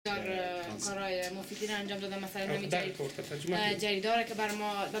کارهای مفیدی رو انجام دادن. مثلا همین جریداره که بر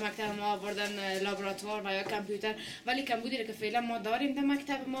ما به مکتب ما آوردن، لابراتوار و یا کامپیوتر، ولی کمبودی که فعلا ما داریم در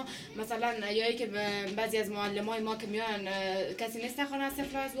مکتب ما. مثلا یایی که بعضی از معلمای ما که میان کسی نیست خانه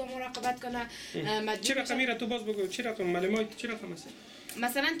صفر از و مراقبت کنه. چه رقمی را تو باز بگو، چه رقم معلمای چه رقم است؟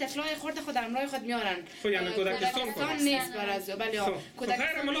 مثلا طفلای خود همراه خود میارن. خو یعنی کودکستان نیست برای بله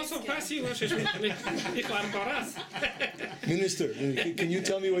کودکستان مناسب پسی و شش میکنه این کار است. Minister, can you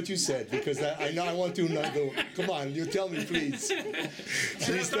tell me what you said, because I know I want to know. Come on, you tell me, please.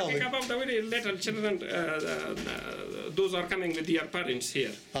 Please tell me. Talking about the very little children, those are coming with their parents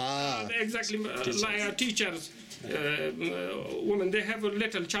here. Exactly, like teachers, women, they have a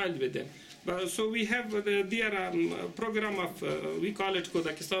little child with them. So we have their program of, we call it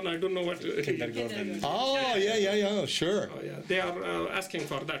Kodakistan, I don't know what. Kindergarten. Oh, yeah, sure. Oh, yeah. They are asking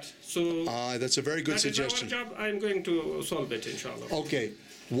for that. So that's a very good suggestion. That is our job. I'm going to solve it, inshallah. Okay.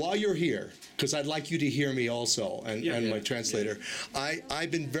 While you're here, because I'd like you to hear me also, and my translator,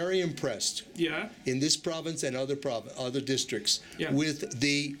 I've been very impressed in this province and other districts with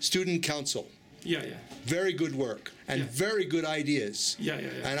the student council. Very good work and very good ideas.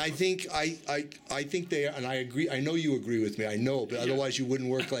 And I think they are, and I agree. I know you agree with me. I know, but otherwise you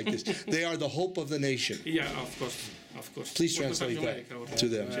wouldn't work like this. They are the hope of the nation. Yeah, of course. Please translate that to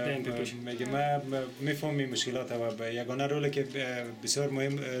them. میگه ما میفهمیم مشکلات و یگانه رولی که بسیار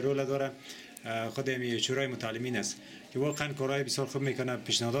مهم رول داره خود شورای متعلمین است که واقعا کارهای بسیار خوب میکنه،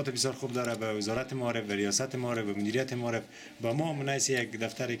 پیشنهادات بسیار خوب داره به وزارت معارف و ریاست معارف و مدیریت معارف. با ما مناسب یک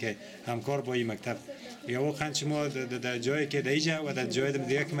دفتری که همکار با این مکتب یا واقعا شما در جایی که در اینجا و در جای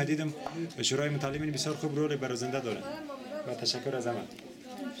دیگه که من دیدم شورای متعلمین بسیار خوب رول برازنده داره و تشکر از همه.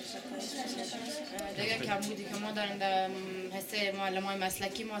 دیگه کمبودی که ما داریم در حصه معلمای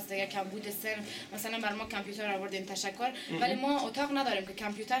مسلکی ما دیگه کمبود سر. مثلا بر ما کامپیوتر آوردین، تشکر، ولی ما اتاق نداریم که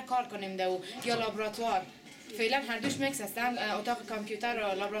کامپیوتر کار کنیم یا لابراتوار. فعلا هر دوش میکس هستن، اتاق کامپیوتر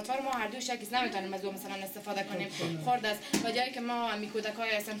و لابراتوار ما هر دوش یکیش نمیتونیم از مثلا استفاده کنیم. خرد است و جایی که ما می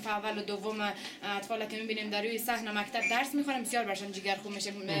کودکای صنف اول و دوم اطفال که میبینیم در روی صحنه مکتب درس میخونن، بسیار برشان جگر خوب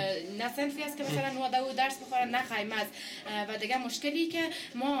میشه. نه صنفی است که مثلا نوادو درس بخورن، نه خیمه است. و دیگه مشکلی که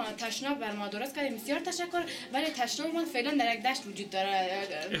ما تشناب بر ما درست کردیم، بسیار تشکر، ولی تشناب ما فعلا در یک دشت وجود داره.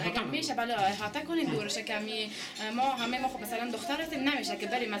 اگر میشه بالا احاطه کنیم دورش کمی، ما همه ما خب مثلا دختر هستیم، نمیشه که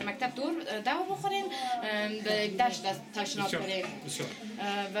بریم از مکتب دور دوا بخوریم به دشت تشناب کنیم.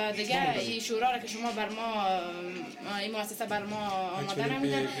 و دیگه این شورا را که شما بر ما این مؤسسه بر ما آماده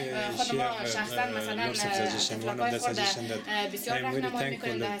نمیدن، خود ما شخصا مثلا اطلاقای خود بسیار راهنمایی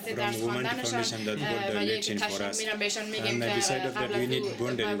میکنیم در حصه درس خواندنشان و یک تشناب میرم بهشان میگیم که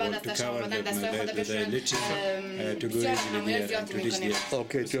قبل از بعد از تشناب آمدن دستای خود بشون بسیار راهنمایی زیادی میکنیم.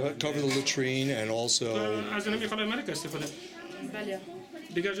 Okay, to cover the latrine and also از نمی خواهد امریکا استفاده. بله.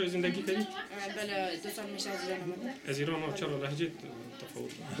 دیگر جای زندگی کردی؟ بله 2 سال میشه از ایران آمده. از ایران چرا لهجه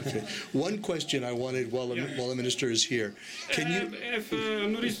تفاوت؟ One question I wanted while the minister is here. Can you if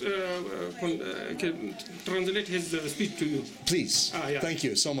Nuri can translate his speech to you? Please. Thank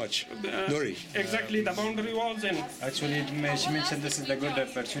you so much. Nuri. Exactly the boundary walls and actually she mentioned this is the good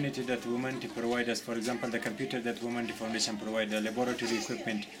opportunity that women to provide us, for example the computer that Women Foundation provide, the laboratory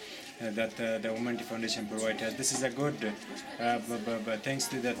equipment that the Women Foundation provides us. This is a good thanks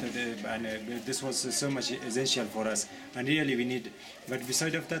to that and this was so much essential for us and really we need. But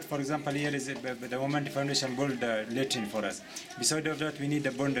beside of that, for example, here is the Women Foundation build a latrine for us. Beside of that, we need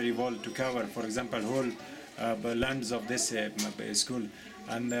a boundary wall to cover, for example, whole lands of this school.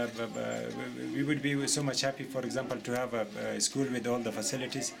 And we would be so much happy, for example, to have a school with all the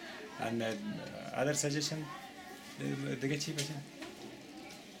facilities. And other suggestion, the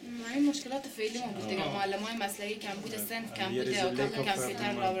این مشکلات فعلی ما بود دیگه. معلمای مسلکی کمبود صنف، کمبود اتاق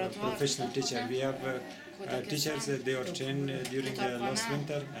کامپیوتر، لابراتوار. Professional teacher, we have teachers they are trained during the last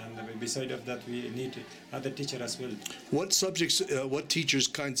winter, and beside of that we need other teachers as well. What subjects, what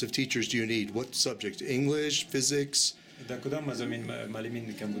kinds of teachers do you need? What subjects? English, physics? در کدام مضامین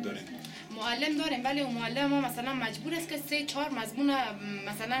معلمین کمبود دارین؟ معلم داریم ولی اون معلم ما مثلا مجبور است که 3-4 مضمون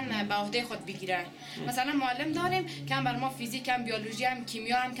مثلا به عهده خود بگیره. مثلا معلم داریم که هم بر ما فیزیک هم بیولوژی هم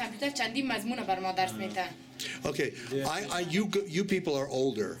کیمیا هم کامپیوتر چندین مضمون بر ما درس میده. Okay, you people are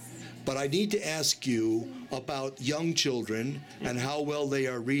older, but I need to ask you about young children and how well they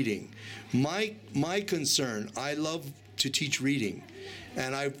are reading. My concern, I love to teach reading,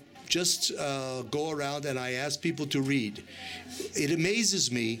 and I just go around and I ask people to read. It amazes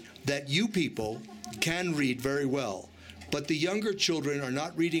me that you people can read very well, but the younger children are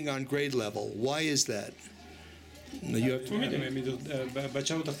not reading on grade level. Why is that?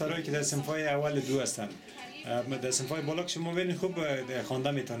 بچه‌ها و دخترایی که در صنف‌های اول 2 هستن در صنف‌های بالا که شما ببینید خوب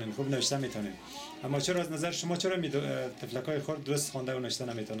خوانده میتونن، خوب نوشته میتونن. اما چرا از نظر شما چرا طفلکای خرد درست خوانده و نوشته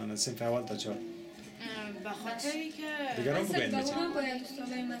نمیتونن از صنف اول تا چهار؟ به خاطری که دیگران بگوین باید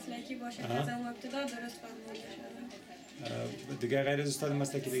استادای مسلکی باشه که از اون ابتدا درست فهمیده شده. دیگه غیر از استاد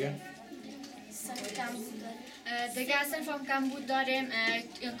مسلکی دیگه؟ دیگه صنف کمبود داریم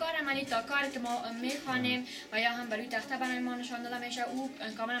کار عملی تا کاری که ما میخوانیم و یا هم برای تخته برای ما نشان داده میشه او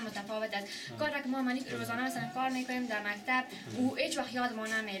کاملا متفاوت است. کاری که ما عملی روزانه مثلا کار میکنیم در مکتب او هیچ وقت یاد ما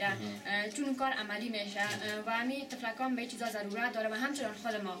نمیره چون کار عملی میشه و همین طفلکان به چیزا ضرورت داره و همچنان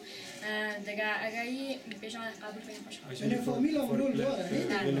خود ما دیگه اگر این پیشنهاد قبول کنیم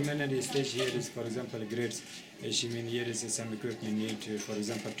preliminary stage here is for example grades. She mean here is some equipment need to, for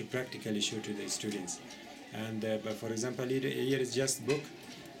example, to practically show to the students. And but for example, here is just book,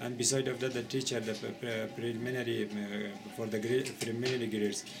 and beside of that, the teacher, the preliminary for the preliminary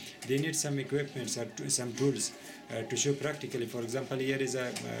grades, they need some equipment, some tools to show practically. For example, here is a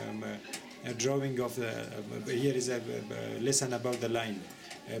drawing of the. Here is a lesson about the line.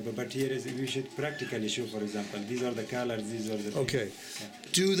 But here is we should practically show. For example, these are the colors. These are the. Okay.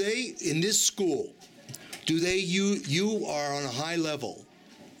 Yeah. Do they in this school? Do they you are on a high level,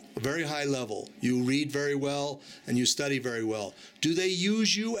 a very high level. You read very well and you study very well. Do they use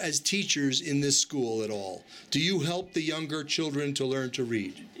you as teachers in this school at all? Do you help the younger children to learn to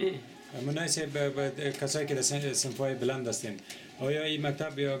read? مناسب کسایی که در صنف‌های بلند هستین آیا این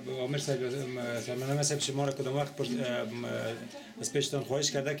مکتب یا آمر صاحب شما را کدام وقت از پیشتان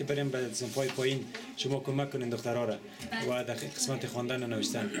خواهش کرده که بریم به صنف‌های پایین شما کمک کنین دخترها را و در قسمت خواندن و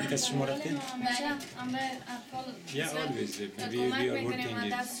نوشتن کسی شما رفتین؟ Yeah, always. We are working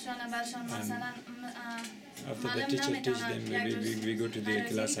after the teacher teach them, we go to the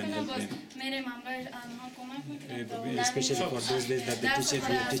class and help them. Especially for those days that the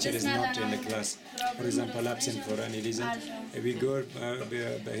teacher is not in the class, for example, absent for any reason, we go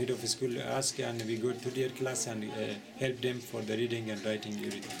the head of school ask and we go to their class and help them for the reading and writing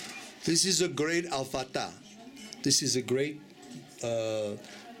everything. This is a great al-fatah. This is a great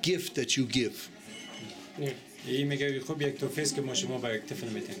gift that you give. این میگه خوب یک تحفه است که ما شما به یک طفل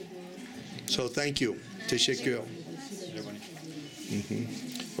میتیم. So thank you. Teşekkür.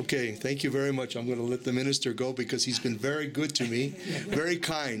 Okay, thank you very much. I'm going to let the minister go because he's been very good to me, very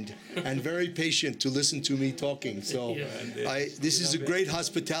kind, and very patient to listen to me talking. So this is a great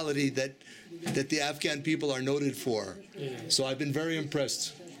hospitality that the Afghan people are noted for. So I've been very impressed.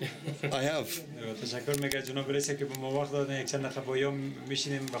 I have. تشکر میگه جناب رئیس که به ما وقت دادن یک چند دقیقه با یوم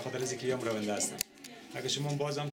میشینیم به خاطر اینکه یوم رونده است. اگه شما بازم